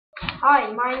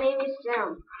Hi, my name is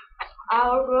Sam.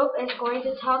 Our group is going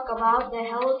to talk about the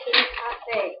Hello Kitty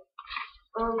Cafe.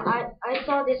 I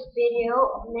saw this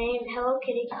video named Hello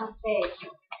Kitty Cafe.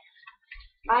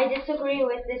 I disagree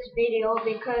with this video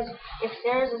because if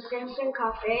there's a Simpson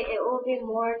Cafe, it will be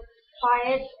more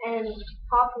quiet and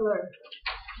popular.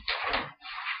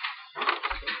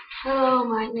 Hello,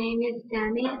 my name is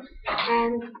Danny,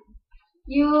 and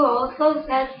you also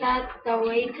said that the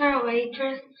waiter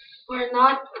waitress were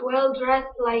not well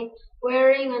dressed, like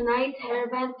wearing a nice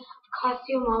hairband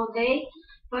costume all day.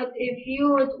 But if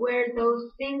you would wear those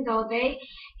things all day,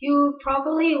 you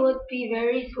probably would be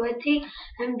very sweaty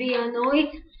and be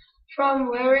annoyed from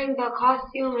wearing the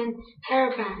costume and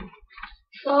hairband.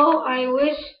 So I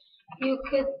wish you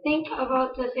could think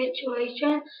about the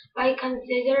situation by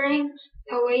considering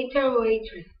the waiter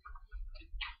waitress.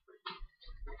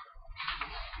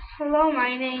 Hello,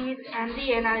 my name is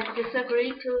Andy and I disagree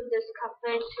to this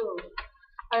cafe too.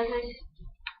 As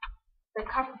the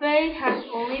cafe has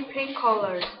only pink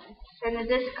colors and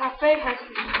this cafe has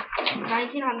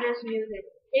 1900s music.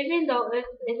 Even though it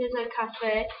is a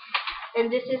cafe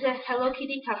and this is a Hello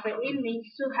Kitty cafe, it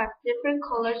needs to have different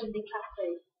colors in the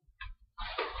cafe.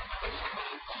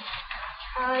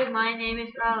 Hi, my name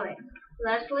is Alex.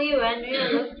 Lastly, when we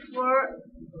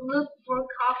look for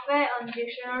cafe on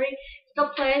dictionary, it's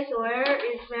a place where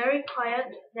it's very quiet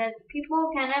that people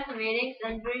can have meetings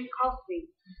and drink coffee.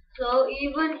 So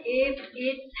even if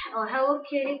it's a Hello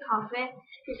Kitty cafe,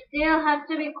 it still has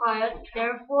to be quiet.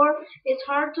 Therefore, it's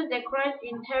hard to decorate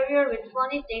interior with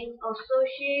funny things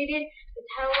associated with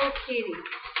Hello Kitty.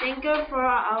 Thank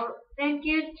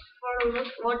you for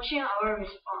watching our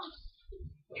response.